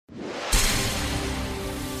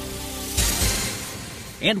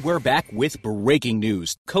And we're back with breaking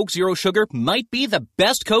news. Coke Zero Sugar might be the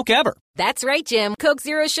best Coke ever. That's right, Jim. Coke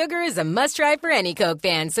Zero Sugar is a must-try for any Coke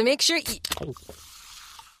fan, so make sure you...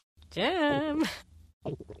 Jim.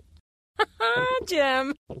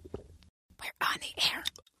 Jim. We're on the air.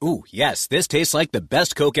 Ooh, yes, this tastes like the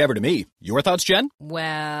best Coke ever to me. Your thoughts, Jen?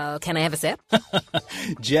 Well, can I have a sip?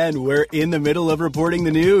 Jen, we're in the middle of reporting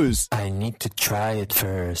the news. I need to try it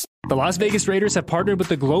first. The Las Vegas Raiders have partnered with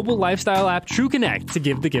the global lifestyle app TrueConnect to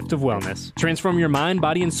give the gift of wellness. Transform your mind,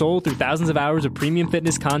 body, and soul through thousands of hours of premium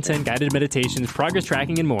fitness content, guided meditations, progress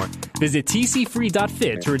tracking, and more. Visit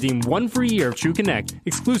tcfree.fit to redeem 1 free year of TrueConnect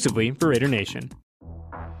exclusively for Raider Nation.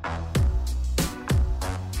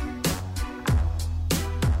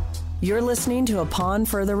 You're listening to Upon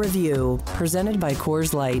Further Review, presented by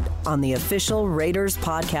Coors Light on the official Raiders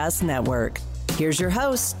Podcast Network. Here's your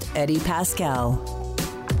host, Eddie Pascal.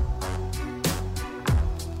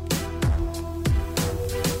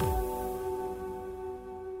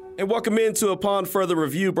 And welcome into Upon Further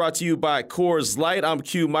Review, brought to you by Coors Light. I'm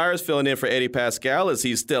Q Myers, filling in for Eddie Pascal as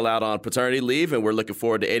he's still out on paternity leave, and we're looking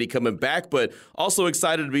forward to Eddie coming back, but also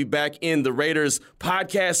excited to be back in the Raiders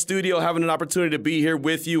podcast studio, having an opportunity to be here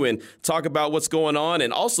with you and talk about what's going on,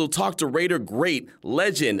 and also talk to Raider great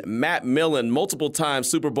legend Matt Millen, multiple-time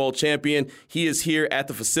Super Bowl champion. He is here at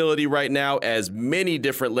the facility right now, as many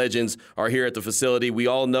different legends are here at the facility. We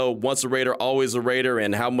all know once a Raider, always a Raider,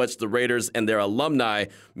 and how much the Raiders and their alumni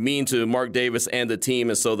mean to Mark Davis and the team.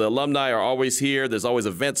 And so the alumni are always here. There's always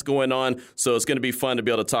events going on. So it's going to be fun to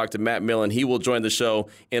be able to talk to Matt Millen. He will join the show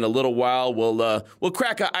in a little while. We'll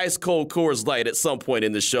crack an ice cold Coors Light at some point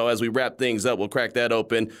in the show as we wrap things up. We'll crack that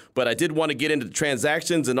open. But I did want to get into the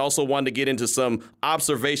transactions and also wanted to get into some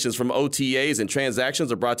observations from OTAs. And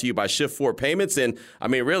transactions are brought to you by Shift 4 Payments. And I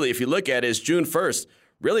mean, really, if you look at it, it's June 1st.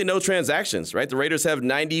 Really no transactions, right? The Raiders have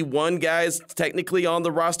 91 guys technically on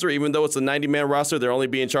the roster, even though it's a 90-man roster. They're only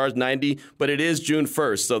being charged 90, but it is June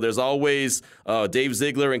 1st. So there's always Dave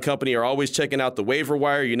Ziegler and company are always checking out the waiver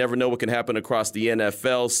wire. You never know what can happen across the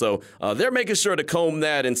NFL. So they're making sure to comb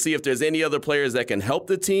that and see if there's any other players that can help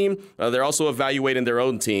the team. They're also evaluating their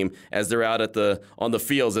own team as they're out on the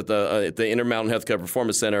fields at the Intermountain Healthcare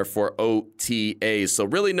Performance Center for OTAs. So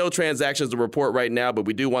really no transactions to report right now, but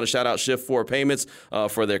we do want to shout out Shift 4 Payments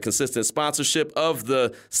for their consistent sponsorship of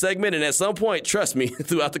the segment. And at some point, trust me,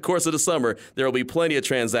 throughout the course of the summer, there will be plenty of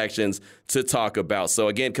transactions to talk about. So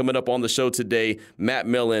again, coming up on the show today, Matt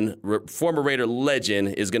Millen, former Raider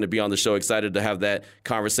legend, is going to be on the show. Excited to have that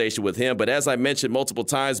conversation with him. But as I mentioned multiple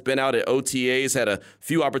times, been out at OTAs, had a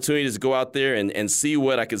few opportunities to go out there and see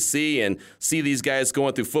what I could see and see these guys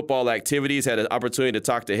going through football activities. Had an opportunity to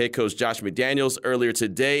talk to head coach Josh McDaniels earlier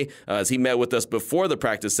today as he met with us before the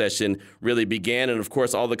practice session really began. And of course,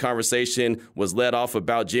 all the conversation was led off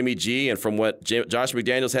about Jimmy G, and from what Josh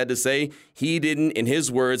McDaniels had to say, he didn't, in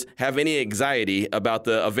his words, have any anxiety about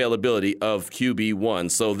the availability of QB1.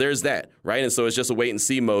 So there's that, right? And so it's just a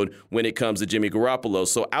wait-and-see mode when it comes to Jimmy Garoppolo.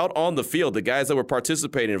 So out on the field, the guys that were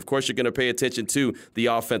participating, of course, you're going to pay attention to the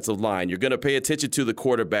offensive line. You're going to pay attention to the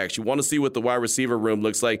quarterbacks. You want to see what the wide receiver room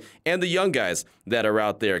looks like, and the young guys that are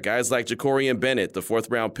out there. Guys like Jacorian Bennett, the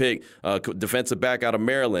fourth-round pick, defensive back out of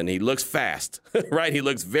Maryland. He looks fast, right? He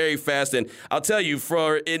looks very fast. And I'll tell you,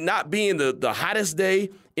 for it not being the hottest day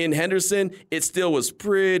in Henderson, it still was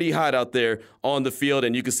pretty hot out there on the field.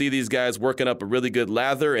 And you can see these guys working up a really good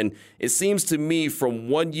lather. And it seems to me from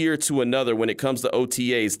one year to another, when it comes to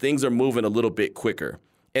OTAs, things are moving a little bit quicker.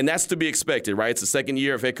 And that's to be expected, right? It's the second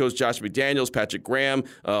year of head coach Josh McDaniels, Patrick Graham.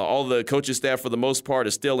 All the coaching staff, for the most part,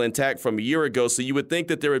 is still intact from a year ago. So you would think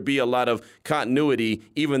that there would be a lot of continuity,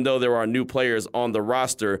 even though there are new players on the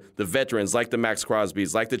roster, the veterans like the Max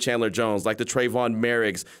Crosbys, like the Chandler Jones, like the Trayvon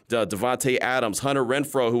Merricks, Devontae Adams, Hunter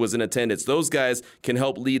Renfrow, who was in attendance. Those guys can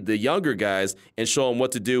help lead the younger guys and show them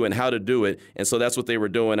what to do and how to do it. And so that's what they were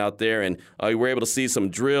doing out there. And we were able to see some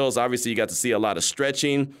drills. Obviously, you got to see a lot of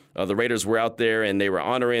stretching. The Raiders were out there, and they were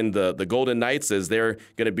honoring the Golden Knights as they're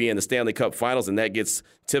going to be in the Stanley Cup Finals, and that gets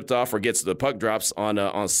tipped off or gets the puck drops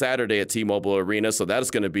on Saturday at T-Mobile Arena. So that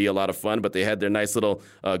is going to be a lot of fun. But they had their nice little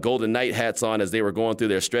Golden Knight hats on as they were going through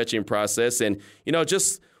their stretching process. And, you know,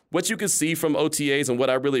 just what you can see from OTAs and what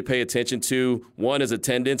I really pay attention to, one is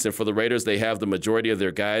attendance. And for the Raiders, they have the majority of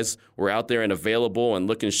their guys were out there and available and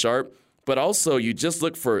looking sharp. But also, you just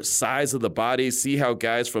look for size of the body, see how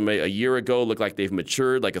guys from a year ago look like they've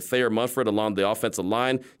matured, like a Thayer Munford along the offensive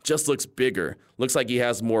line, just looks bigger. Looks like he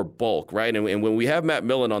has more bulk, right? And when we have Matt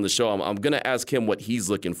Millen on the show, I'm going to ask him what he's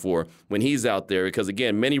looking for when he's out there. Because,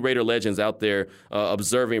 again, many Raider legends out there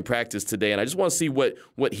observing practice today. And I just want to see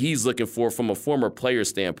what he's looking for from a former player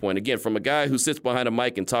standpoint. Again, from a guy who sits behind a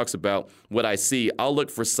mic and talks about what I see, I'll look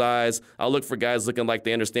for size. I'll look for guys looking like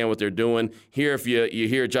they understand what they're doing. Here, if you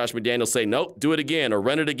hear Josh McDaniels say, nope, do it again or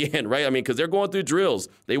run it again, right? I mean, because they're going through drills.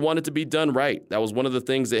 They want it to be done right. That was one of the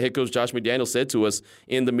things that head coach Josh McDaniels said to us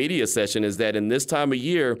in the media session, is that in this time of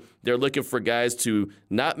year, they're looking for guys to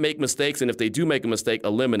not make mistakes, and if they do make a mistake,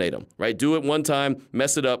 eliminate them, right? Do it one time,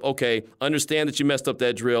 mess it up, okay, understand that you messed up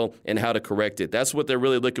that drill and how to correct it. That's what they're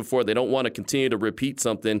really looking for. They don't want to continue to repeat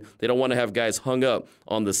something. They don't want to have guys hung up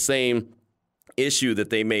on the same issue that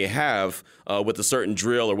they may have with a certain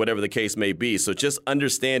drill or whatever the case may be. So just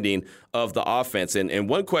understanding of the offense. And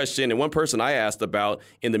one question and one person I asked about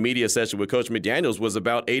in the media session with Coach McDaniels was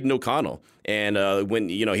about Aiden O'Connell. And when,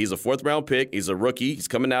 he's a fourth-round pick, he's a rookie, he's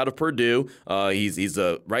coming out of Purdue. He's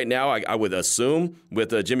right now, I would assume, with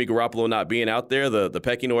Jimmy Garoppolo not being out there, the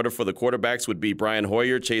pecking order for the quarterbacks would be Brian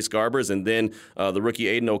Hoyer, Chase Garbers, and then the rookie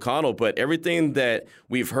Aiden O'Connell. But everything that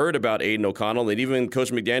we've heard about Aiden O'Connell, and even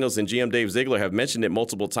Coach McDaniels and GM Dave Ziegler have mentioned it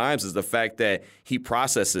multiple times, is the fact that he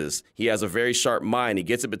processes. He has a very sharp mind. He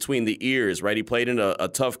gets it between the ears, right? He played in a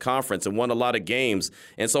tough conference and won a lot of games.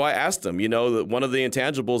 And so I asked him, one of the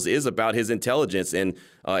intangibles is about his intelligence. And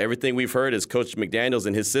everything we've heard is Coach McDaniels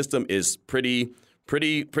and his system is pretty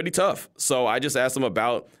tough. So I just asked him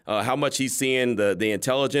about how much he's seeing the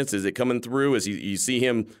intelligence. Is it coming through? As you see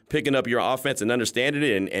him picking up your offense and understanding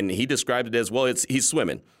it? And he described it as, well, he's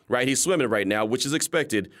swimming, right? He's swimming right now, which is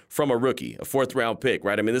expected from a rookie, a fourth-round pick,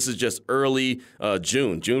 right? I mean, this is just early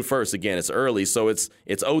June 1st. Again, it's early, so it's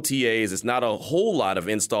OTAs. It's not a whole lot of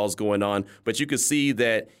installs going on, but you can see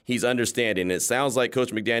that he's understanding. It sounds like Coach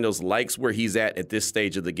McDaniels likes where he's at this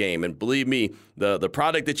stage of the game. And believe me, the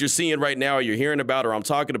product that you're seeing right now or you're hearing about or I'm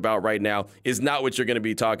talking about right now is not what you're going to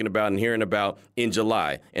be talking about and hearing about in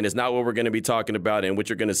July. And it's not what we're going to be talking about and what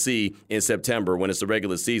you're going to see in September when it's the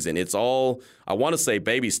regular season. It's all, I want to say,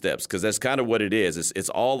 baby steps, because that's kind of what it is. It's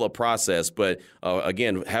all a process. But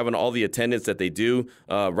again, having all the attendance that they do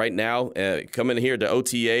right now, coming here to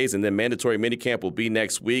OTAs and then mandatory minicamp will be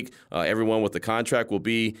next week. Everyone with the contract will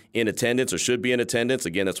be in attendance or should be in attendance.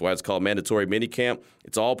 Again, that's why it's called mandatory minicamp.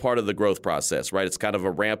 It's all part of the growth process, right? It's kind of a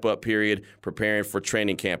ramp-up period preparing for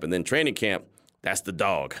training camp. And then training camp, that's the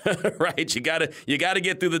dog, right? You gotta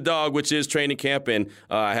get through the dog, which is training camp, and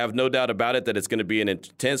I have no doubt about it that it's going to be an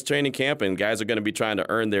intense training camp, and guys are going to be trying to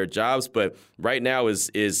earn their jobs. But right now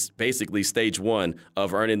is basically stage one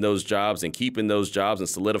of earning those jobs and keeping those jobs and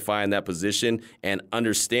solidifying that position and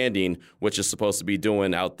understanding what you're supposed to be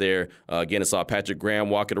doing out there. Again, I saw Patrick Graham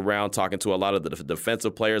walking around talking to a lot of the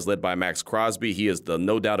defensive players led by Max Crosby. He is the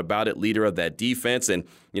no doubt about it leader of that defense, and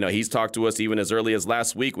he's talked to us even as early as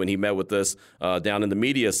last week when he met with us down in the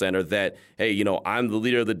media center that, hey, I'm the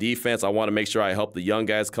leader of the defense. I want to make sure I help the young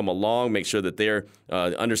guys come along, make sure that they're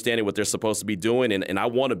understanding what they're supposed to be doing. And I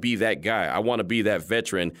want to be that guy. I want to be that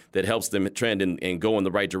veteran that helps them trend and go in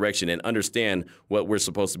the right direction and understand what we're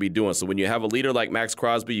supposed to be doing. So when you have a leader like Max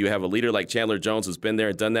Crosby, you have a leader like Chandler Jones who's been there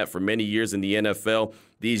and done that for many years in the NFL,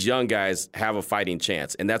 these young guys have a fighting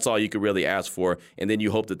chance. And that's all you could really ask for. And then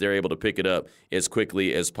you hope that they're able to pick it up as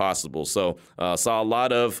quickly as possible. So saw a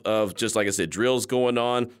lot of just, like I said, drills going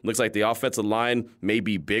on. Looks like the offensive line may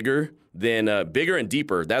be bigger and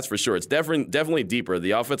deeper, that's for sure. It's definitely deeper.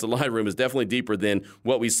 The offensive line room is definitely deeper than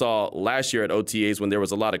what we saw last year at OTAs when there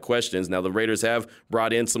was a lot of questions. Now, the Raiders have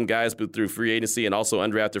brought in some guys through free agency and also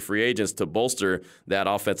undrafted free agents to bolster that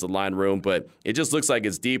offensive line room, but it just looks like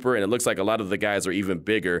it's deeper, and it looks like a lot of the guys are even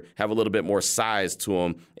bigger, have a little bit more size to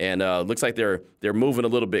them, and looks like they're moving a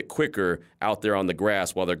little bit quicker out there on the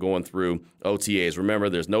grass while they're going through OTAs. Remember,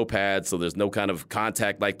 there's no pads, so there's no kind of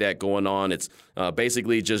contact like that going on. It's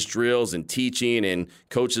basically just drills and teaching and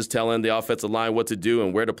coaches telling the offensive line what to do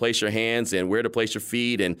and where to place your hands and where to place your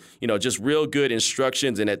feet and, just real good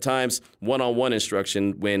instructions and at times one-on-one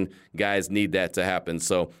instruction when guys need that to happen.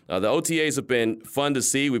 So the OTAs have been fun to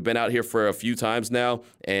see. We've been out here for a few times now,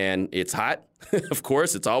 and it's hot. Of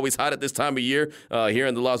course, it's always hot at this time of year here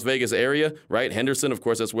in the Las Vegas area, right? Henderson, of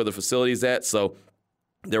course, that's where the facility's at. So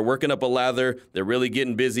They're working up a lather. They're really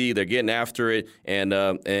getting busy. They're getting after it, and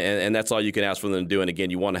that's all you can ask for them to do. And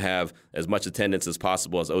again, you want to have as much attendance as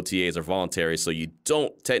possible, as OTAs are voluntary, so you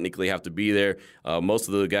don't technically have to be there. Most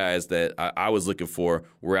of the guys that I was looking for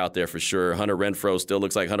were out there for sure. Hunter Renfrow still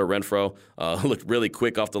looks like Hunter Renfrow. Looked really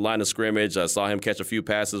quick off the line of scrimmage. I saw him catch a few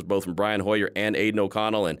passes, both from Brian Hoyer and Aiden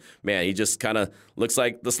O'Connell, and man, he just kind of looks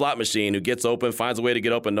like the slot machine who gets open, finds a way to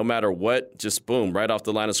get open no matter what. Just boom, right off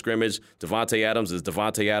the line of scrimmage. Devontae Adams is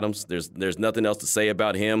Devontae Adams. There's nothing else to say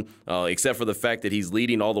about him except for the fact that he's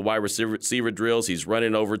leading all the wide receiver drills. He's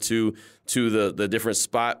running over to the different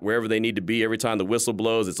spot wherever they need to be. Every time the whistle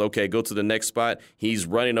blows, it's okay, go to the next spot. He's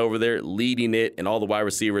running over there, leading it, and all the wide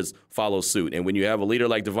receivers follow suit. And when you have a leader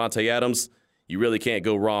like Devontae Adams, you really can't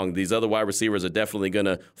go wrong. These other wide receivers are definitely going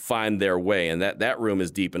to find their way, and that room is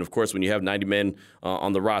deep. And, of course, when you have 90 men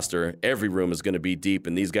on the roster, every room is going to be deep,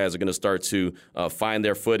 and these guys are going to start to find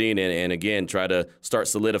their footing and, again, try to start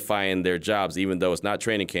solidifying their jobs, even though it's not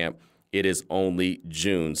training camp. It is only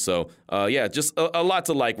June. So, just a lot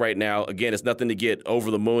to like right now. Again, it's nothing to get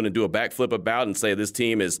over the moon and do a backflip about and say this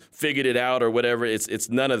team has figured it out or whatever. It's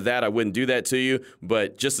none of that. I wouldn't do that to you.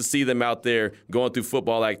 But just to see them out there going through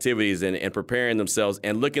football activities and preparing themselves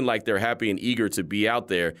and looking like they're happy and eager to be out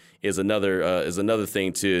there is another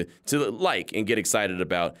thing to like and get excited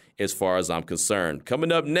about as far as I'm concerned.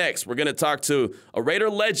 Coming up next, we're going to talk to a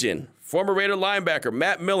Raider legend, former Raider linebacker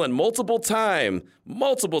Matt Millen, multiple time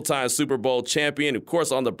Super Bowl champion. Of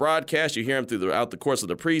course, on the broadcast, you hear him throughout the course of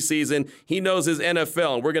the preseason. He knows his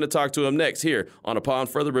NFL, and we're going to talk to him next here on Upon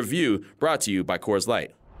Further Review, brought to you by Coors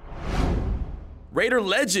Light. Raider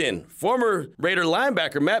legend, former Raider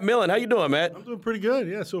linebacker Matt Millen. How you doing, Matt? I'm doing pretty good.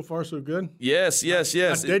 Yeah, so far so good. Yes.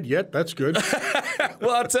 Not dead yet. That's good.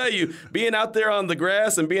 Well, I'll tell you, being out there on the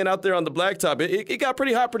grass and being out there on the blacktop, it got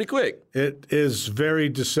pretty hot pretty quick. It is very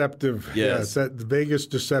deceptive. Yes. Yeah, it's that Vegas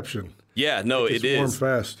deception. Yeah, no, it is. Warm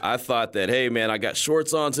fast. I thought that, hey, man, I got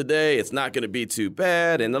shorts on today. It's not going to be too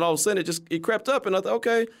bad. And then all of a sudden, it crept up, and I thought,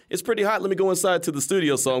 okay, it's pretty hot. Let me go inside to the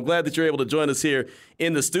studio. So I'm glad that you're able to join us here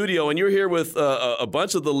in the studio. And you're here with a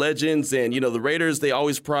bunch of the legends. And, the Raiders, they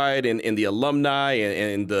always pride in the alumni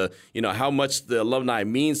and the, how much the alumni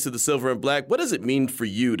means to the silver and black. What does it mean for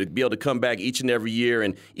you to be able to come back each and every year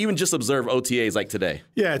and even just observe OTAs like today?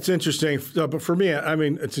 Yeah, it's interesting. But for me, I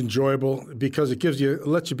mean, it's enjoyable because it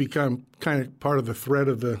lets you become kind of part of the thread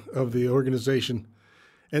of the organization.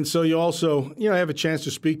 And so you also, have a chance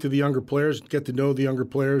to speak to the younger players, get to know the younger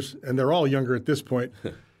players, and they're all younger at this point.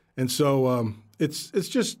 And so it's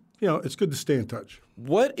just, it's good to stay in touch.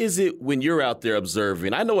 What is it when you're out there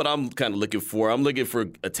observing? I know what I'm kind of looking for. I'm looking for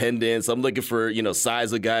attendance. I'm looking for,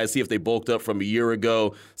 size of guys, see if they bulked up from a year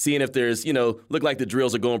ago, seeing if there's, look like the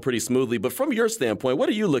drills are going pretty smoothly. But from your standpoint, what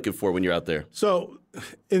are you looking for when you're out there? So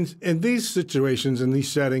in these situations, in these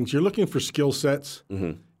settings, you're looking for skill sets,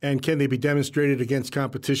 and can they be demonstrated against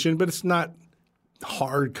competition? But it's not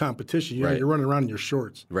hard competition. You're running around in your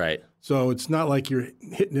shorts. Right. So it's not like you're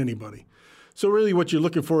hitting anybody. So really what you're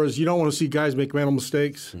looking for is you don't want to see guys make mental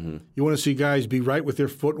mistakes. You want to see guys be right with their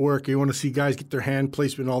footwork. You want to see guys get their hand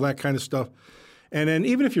placement and all that kind of stuff. And then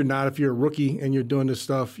even if you're a rookie and you're doing this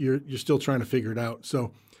stuff, you're still trying to figure it out.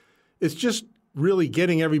 So it's just really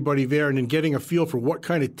getting everybody there and then getting a feel for what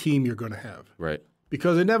kind of team you're going to have. Right.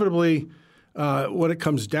 Because inevitably what it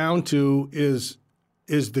comes down to is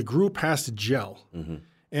the group has to gel.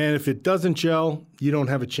 And if it doesn't gel, you don't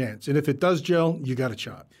have a chance. And if it does gel, you got a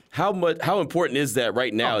shot. How important is that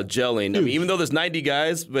right now, gelling? Huge. I mean, even though there's 90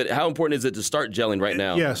 guys, but how important is it to start gelling right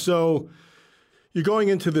now? Yeah, so you're going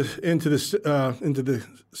into the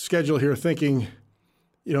schedule here thinking,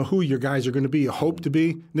 who your guys are going to be. You hope to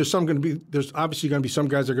be. And there's obviously going to be some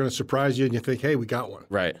guys that are going to surprise you, and you think, hey, we got one.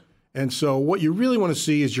 Right. And so what you really want to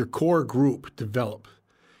see is your core group develop.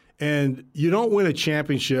 And you don't win a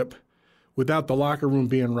championship without the locker room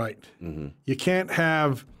being right. You can't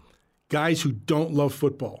have guys who don't love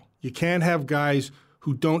football. You can't have guys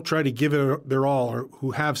who don't try to give it their all or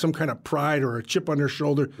who have some kind of pride or a chip on their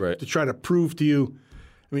shoulder to try to prove to you.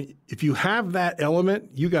 I mean, if you have that element,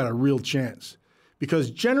 you got a real chance.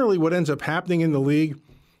 Because generally what ends up happening in the league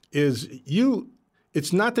is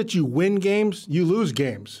it's not that you win games, you lose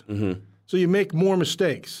games. So you make more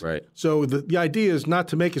mistakes. Right. So the idea is not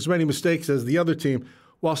to make as many mistakes as the other team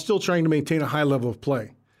while still trying to maintain a high level of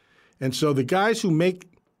play. And so the guys who make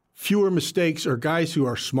fewer mistakes are guys who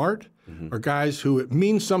are smart, are guys who it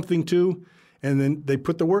means something to, and then they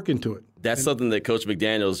put the work into it. That's something that Coach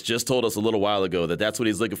McDaniels just told us a little while ago, that's what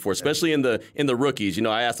he's looking for, especially in the rookies.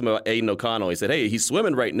 I asked him about Aiden O'Connell. He said, hey, he's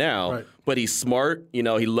swimming right now, but he's smart. He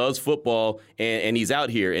loves football, and he's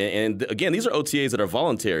out here. And again, these are OTAs that are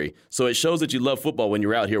voluntary, so it shows that you love football when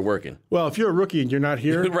you're out here working. Well, if you're a rookie and you're not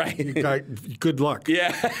here, right. Good luck.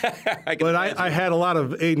 Yeah. I had a lot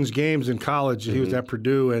of Aiden's games in college. He was at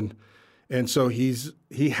Purdue, and so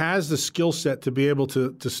he has the skill set to be able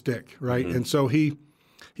to stick, right? And so he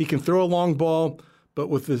can throw a long ball, but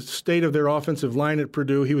with the state of their offensive line at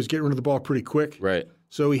Purdue, he was getting rid of the ball pretty quick. Right.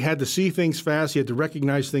 So he had to see things fast. He had to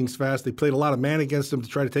recognize things fast. They played a lot of man against him to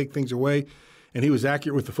try to take things away, and he was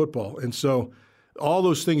accurate with the football. And so all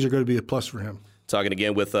those things are going to be a plus for him. Talking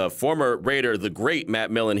again with former Raider, the great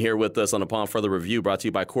Matt Millen, here with us on Upon Further Review, brought to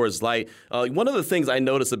you by Coors Light. One of the things I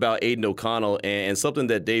noticed about Aiden O'Connell and something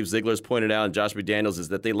that Dave Ziegler's pointed out and Josh McDaniels is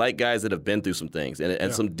that they like guys that have been through some things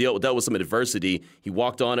and dealt with some adversity. He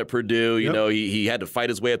walked on at Purdue. He had to fight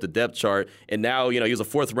his way up the depth chart, and now he was a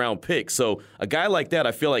fourth-round pick. So a guy like that,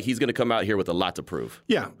 I feel like he's going to come out here with a lot to prove.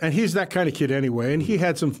 Yeah, and he's that kind of kid anyway. And he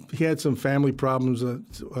had some family problems.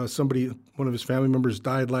 One of his family members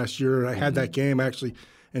died last year. I had that game actually,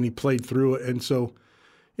 and he played through it. And so,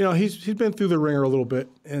 he's been through the ringer a little bit,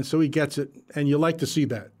 and so he gets it. And you like to see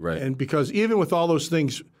that, right? And because even with all those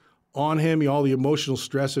things on him, all the emotional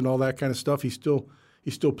stress and all that kind of stuff, he still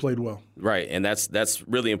played well. Right, and that's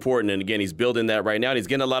really important. And again, he's building that right now, and he's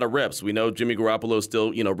getting a lot of reps. We know Jimmy Garoppolo's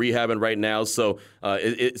still rehabbing right now, so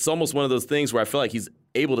it's almost one of those things where I feel like he's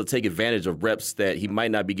able to take advantage of reps that he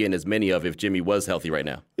might not be getting as many of if Jimmy was healthy right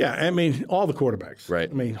now. Yeah, I mean, all the quarterbacks. Right.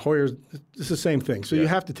 I mean, Hoyer's, it's the same thing. So you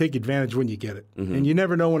have to take advantage when you get it. And you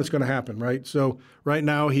never know when it's going to happen, right? So right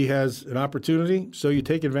now he has an opportunity, so you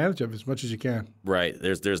take advantage of it as much as you can. Right.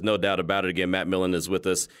 There's no doubt about it. Again, Matt Millen is with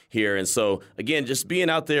us here. And so, again, just being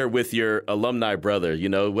out there with your alumni brother,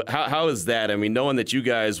 how is that? I mean, knowing that you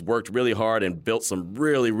guys worked really hard and built some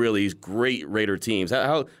really, really great Raider teams,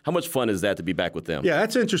 how much fun is that to be back with them? Yeah,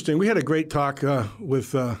 that's interesting. We had a great talk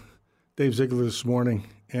with Dave Ziegler this morning,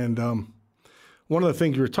 and one of the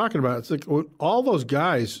things we were talking about, it's like all those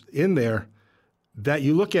guys in there that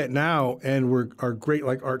you look at now and are great,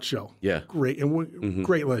 like Art Shell. Yeah. Great, and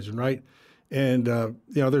great legend, right? And,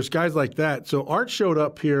 there's guys like that. So Art showed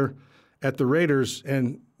up here at the Raiders,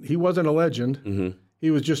 and he wasn't a legend. He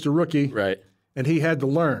was just a rookie. Right. And he had to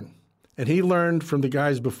learn. And he learned from the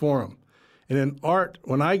guys before him. And then Art,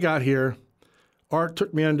 when I got here, Art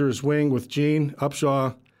took me under his wing with Gene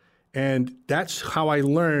Upshaw, and that's how I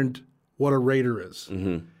learned what a Raider is.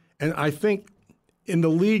 And I think in the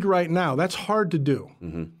league right now, that's hard to do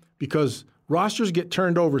because rosters get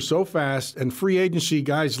turned over so fast, and free agency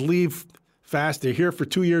guys leave fast. They're here for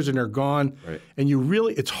 2 years and they're gone. Right. And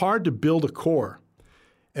it's hard to build a core.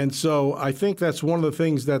 And so I think that's one of the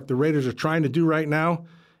things that the Raiders are trying to do right now,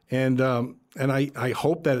 and I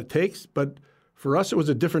hope that it takes, but for us, it was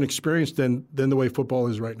a different experience than the way football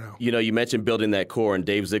is right now. You mentioned building that core, and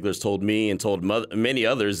Dave Ziegler's told me and told many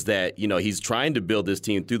others that, he's trying to build this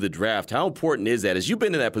team through the draft. How important is that? As you've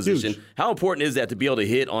been in that position, Huge. How important is that to be able to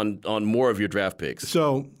hit on more of your draft picks?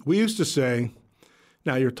 So we used to say,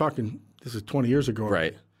 now you're talking, this is 20 years ago.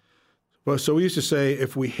 Right. Well, so we used to say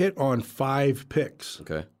if we hit on 5 picks,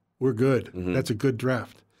 okay, we're good. That's a good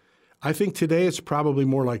draft. I think today it's probably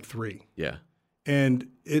more like 3. Yeah. And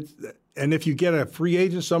if you get a free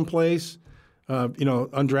agent someplace,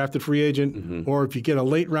 undrafted free agent, or if you get a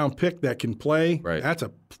late round pick that can play, right,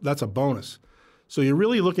 that's a bonus. So you're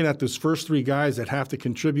really looking at those first 3 guys that have to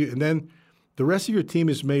contribute, and then the rest of your team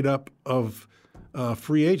is made up of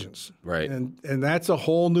free agents, right? And that's a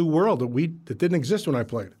whole new world that didn't exist when I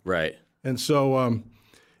played, right? And so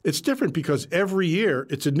it's different because every year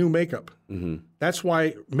it's a new makeup. That's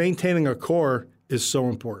why maintaining a core is so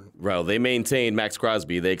important. Well, they maintained Max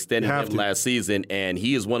Crosby. They extended him last season, and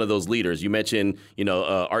he is one of those leaders. You mentioned,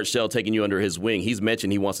 Art Shell taking you under his wing. He's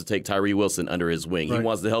mentioned he wants to take Tyree Wilson under his wing. Right. He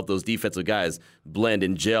wants to help those defensive guys blend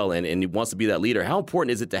and gel, and he wants to be that leader. How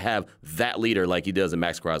important is it to have that leader like he does in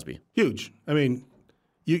Max Crosby? Huge. I mean,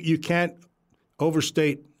 you can't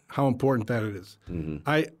overstate how important that it is.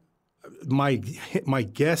 My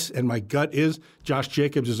guess and my gut is Josh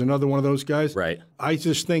Jacobs is another one of those guys. Right. I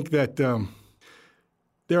just think that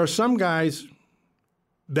there are some guys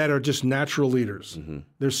that are just natural leaders.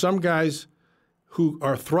 There's some guys who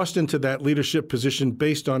are thrust into that leadership position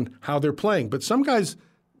based on how they're playing. But some guys,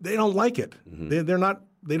 they don't like it. They're not.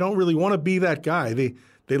 They don't really want to be that guy. They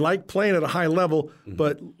like playing at a high level,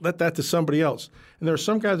 but let that to somebody else. And there are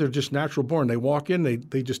some guys that are just natural born. They walk in,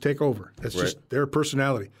 they just take over. That's just their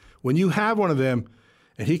personality. When you have one of them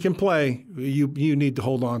and he can play, you need to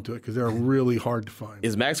hold on to it because they're really hard to find.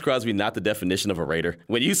 Is Max Crosby not the definition of a Raider?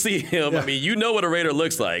 When you see him, I mean, you know what a Raider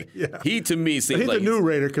looks like. Yeah. He, to me, seems he's like a new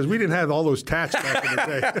Raider because we didn't have all those tats back in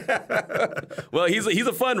the day. Well, he's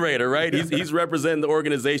a fun Raider, right? He's representing the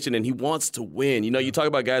organization, and he wants to win. You know, you talk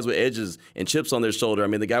about guys with edges and chips on their shoulder. I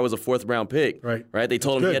mean, the guy was a 4th-round pick, right? They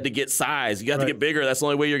told him he had to get size. You got to get bigger. That's the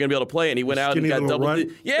only way you're going to be able to play. And he went out and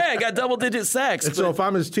got double-digit sacks. And so if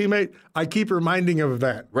I'm his teammate, I keep reminding him of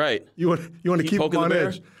that. Right. You want to keep him on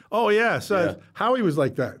edge. Oh, yeah. So Howie was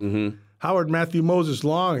like that. Mm-hmm. Howard Matthew Moses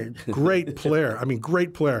Long, great player. I mean,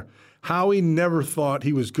 great player. Howie never thought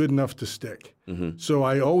he was good enough to stick. Mm-hmm. So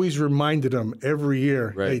I always reminded him every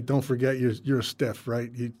year, right. Hey, don't forget you're a stiff,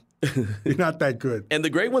 right? You're not that good. And the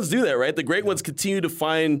great ones do that, right? The great ones continue to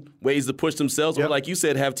find ways to push themselves or, like you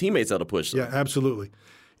said, have teammates out to push them. Yeah, absolutely.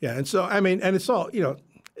 Yeah, and so, I mean, and it's all,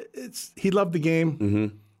 he loved the game.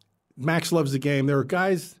 Mm-hmm. Max loves the game. There are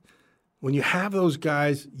guys, when you have those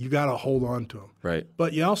guys, you got to hold on to them. Right.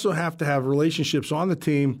 But you also have to have relationships on the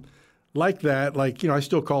team like that. Like, I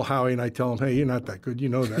still call Howie and I tell him, hey, you're not that good. You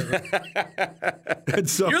know that, right? And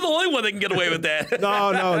so, you're the only one that can get away with that.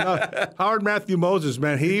 No. Howard Matthew Moses,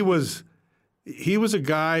 man, he was a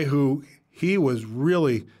guy who he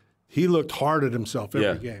looked hard at himself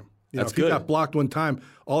every game. That's if he got blocked one time,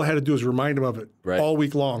 all I had to do was remind him of it all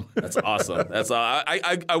week long. That's awesome.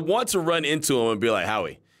 I want to run into him and be like,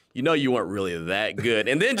 Howie, you know you weren't really that good.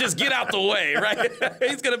 And then just get out the way, right?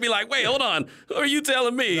 He's going to be like, wait, hold on. Who are you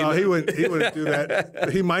telling me? No, he wouldn't do that.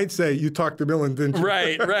 He might say, you talked to Millen, didn't you?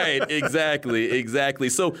 Right. Exactly.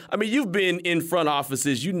 So, I mean, you've been in front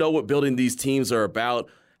offices. You know what building these teams are about.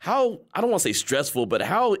 How, I don't want to say stressful, but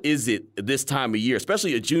how is it this time of year,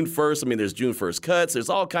 especially at June 1st? I mean, there's June 1st cuts. There's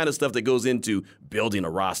all kind of stuff that goes into building a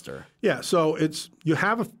roster. Yeah, so it's you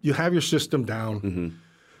have your system down. Mm-hmm.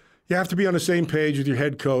 You have to be on the same page with your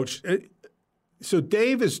head coach. So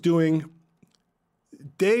Dave, if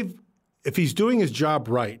he's doing his job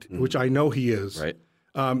right, mm-hmm. which I know he is, right.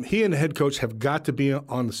 He and the head coach have got to be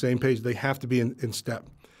on the same page. They have to be in step.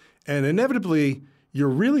 And inevitably, you're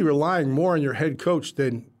really relying more on your head coach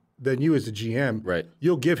than you as a GM. Right.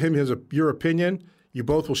 You'll give him your opinion. You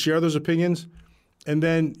both will share those opinions. And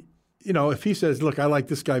then, if he says, look, I like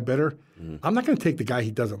this guy better, mm-hmm. I'm not going to take the guy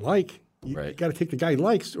he doesn't like. You got to take the guy he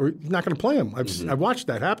likes or you're not going to play him. I've watched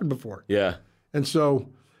that happen before. Yeah. And so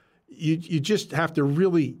you just have to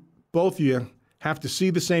really, both of you have to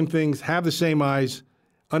see the same things, have the same eyes,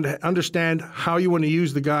 understand how you want to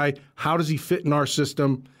use the guy, how does he fit in our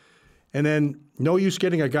system, and then no use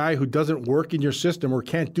getting a guy who doesn't work in your system or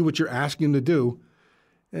can't do what you're asking him to do.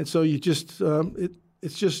 And so you just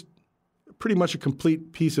it's just pretty much a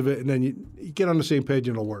complete piece of it, and then you get on the same page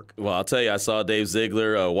and it'll work. Well, I'll tell you, I saw Dave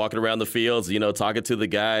Ziegler walking around the fields, talking to the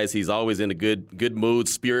guys. He's always in a good mood,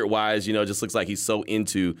 spirit-wise, just looks like he's so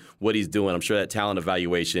into what he's doing. I'm sure that talent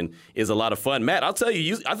evaluation is a lot of fun. Matt, I'll tell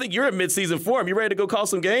you, I think you're in mid-season form. You ready to go call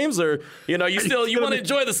some games, or, you want to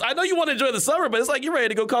enjoy this? I know you want to enjoy the summer, but it's like you're ready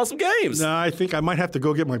to go call some games. No, I think I might have to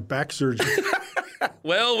go get my back surgery.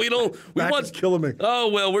 Well, we want is killing me. Oh,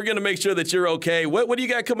 well, we're going to make sure that you're okay. What do you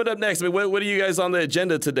got coming up next? I mean, what are you guys on the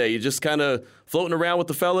agenda today? You just kind of floating around with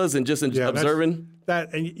the fellas and just observing?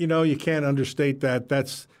 And you can't understate that.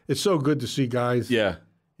 It's so good to see guys. Yeah.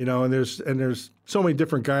 And there's so many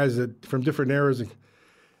different guys from different eras.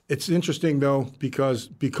 It's interesting though because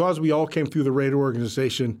we all came through the Raider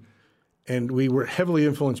organization, and we were heavily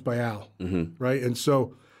influenced by Al, mm-hmm. right? And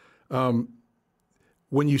so.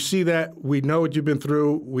 When you see that, we know what you've been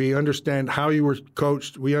through. We understand how you were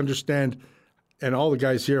coached. We understand, and all the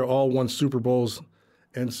guys here all won Super Bowls,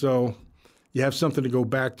 and so you have something to go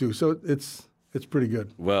back to. So it's pretty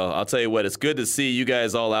good. Well, I'll tell you what, it's good to see you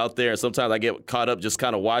guys all out there. Sometimes I get caught up just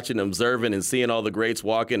kind of watching, observing, and seeing all the greats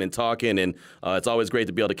walking and talking, and it's always great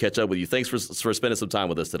to be able to catch up with you. Thanks for spending some time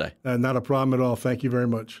with us today. Not a problem at all. Thank you very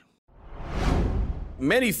much.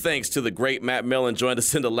 Many thanks to the great Matt Millen. Joined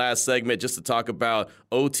us in the last segment just to talk about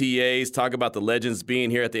OTAs, talk about the legends being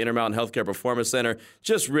here at the Intermountain Healthcare Performance Center,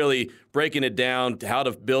 just really breaking it down, how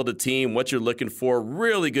to build a team, what you're looking for.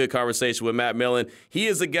 Really good conversation with Matt Millen. He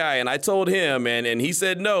is a guy, and I told him, and he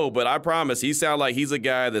said no, but I promise he sounds like he's a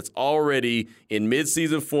guy that's already in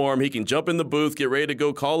midseason form. He can jump in the booth, get ready to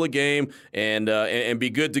go call a game, and be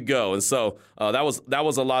good to go. And so that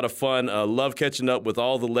was a lot of fun. Love catching up with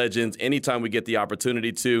all the legends anytime we get the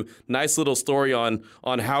opportunity to. Nice little story on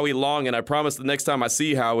Howie Long, and I promise the next time I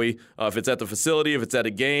see Howie, if it's at the facility, if it's at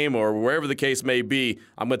a game, or wherever the case may be,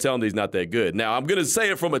 I'm going to tell him that he's not that good. Now, I'm going to say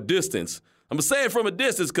it from a distance. I'm going to say it from a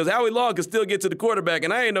distance because Howie Long can still get to the quarterback,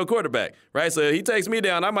 and I ain't no quarterback, right? So he takes me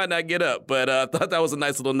down, I might not get up. But I thought that was a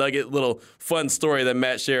nice little nugget, little fun story that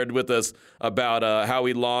Matt shared with us about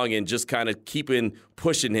Howie Long and just kind of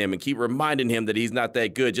pushing him and keep reminding him that he's not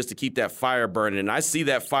that good, just to keep that fire burning. And I see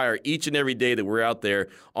that fire each and every day that we're out there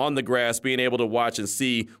on the grass, being able to watch and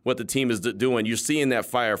see what the team is doing. You're seeing that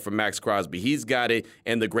fire from Max Crosby. He's got it,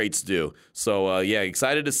 and the greats do. So,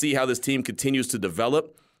 excited to see how this team continues to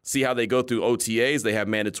develop. See how they go through OTAs. They have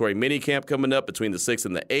mandatory minicamp coming up between the 6th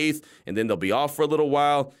and the 8th, and then they'll be off for a little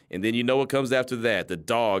while. And then you know what comes after that. The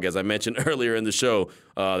dog, as I mentioned earlier in the show,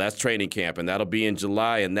 that's training camp, and that'll be in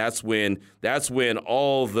July. And that's when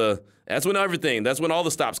all the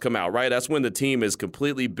stops come out, right? That's when the team is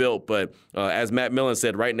completely built. But as Matt Millen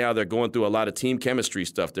said, right now they're going through a lot of team chemistry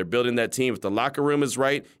stuff. They're building that team. If the locker room is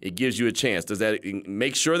right, it gives you a chance. Does that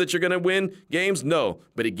make sure that you're going to win games? No,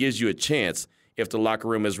 but it gives you a chance if the locker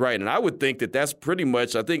room is right. And I would think that that's pretty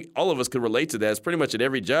much, I think all of us could relate to that. It's pretty much at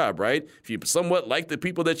every job, right? If you somewhat like the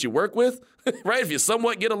people that you work with, right? If you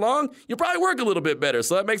somewhat get along, you probably work a little bit better.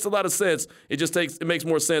 So that makes a lot of sense. It makes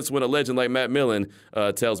more sense when a legend like Matt Millen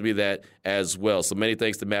tells me that as well. So many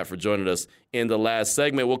thanks to Matt for joining us in the last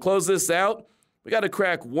segment. We'll close this out. We got to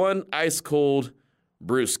crack one ice-cold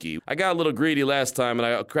brewski. I got a little greedy last time, and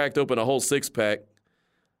I cracked open a whole six-pack.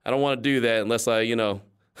 I don't want to do that unless I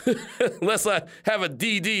unless I have a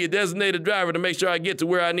DD, a designated driver, to make sure I get to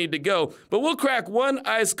where I need to go. But we'll crack one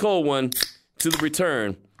ice-cold one to the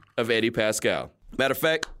return of Eddie Pascal. Matter of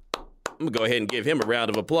fact, I'm going to go ahead and give him a round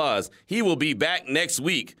of applause. He will be back next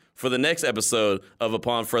week for the next episode of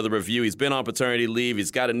Upon Further Review. He's been on paternity leave.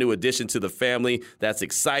 He's got a new addition to the family. That's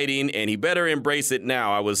exciting, and he better embrace it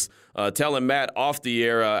now. I was telling Matt off the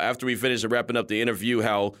air after we finished wrapping up the interview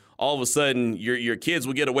how all of a sudden your kids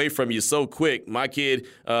will get away from you so quick. My kid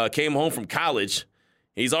came home from college.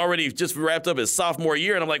 He's already just wrapped up his sophomore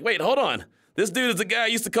year, and I'm like, wait, hold on. This dude is the guy I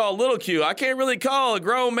used to call Little Q. I can't really call a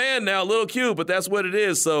grown man now Little Q, but that's what it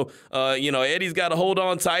is. So, Eddie's got to hold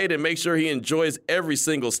on tight and make sure he enjoys every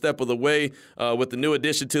single step of the way with the new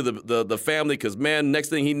addition to the family because, man, next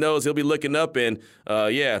thing he knows, he'll be looking up and,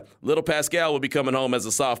 little Pascal will be coming home as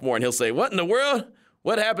a sophomore, and he'll say, what in the world?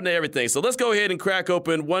 What happened to everything? So let's go ahead and crack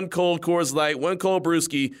open one cold Coors Light, one cold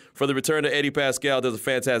brewski for the return of Eddie Pascal. Does a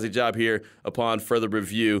fantastic job here Upon Further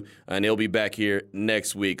Review, and he'll be back here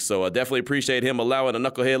next week. So I definitely appreciate him allowing a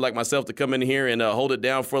knucklehead like myself to come in here and hold it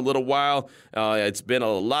down for a little while. It's been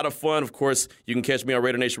a lot of fun. Of course, you can catch me on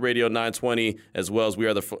Raider Nation Radio 920, as well as we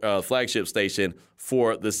are the flagship station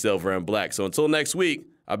for the Silver and Black. So until next week,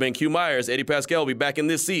 I've been Q Myers. Eddie Pascal will be back in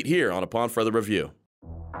this seat here on Upon Further Review.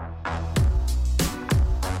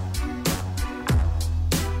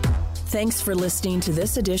 Thanks for listening to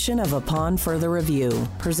this edition of Upon Further Review,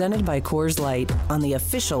 presented by Coors Light on the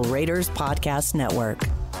official Raiders Podcast Network.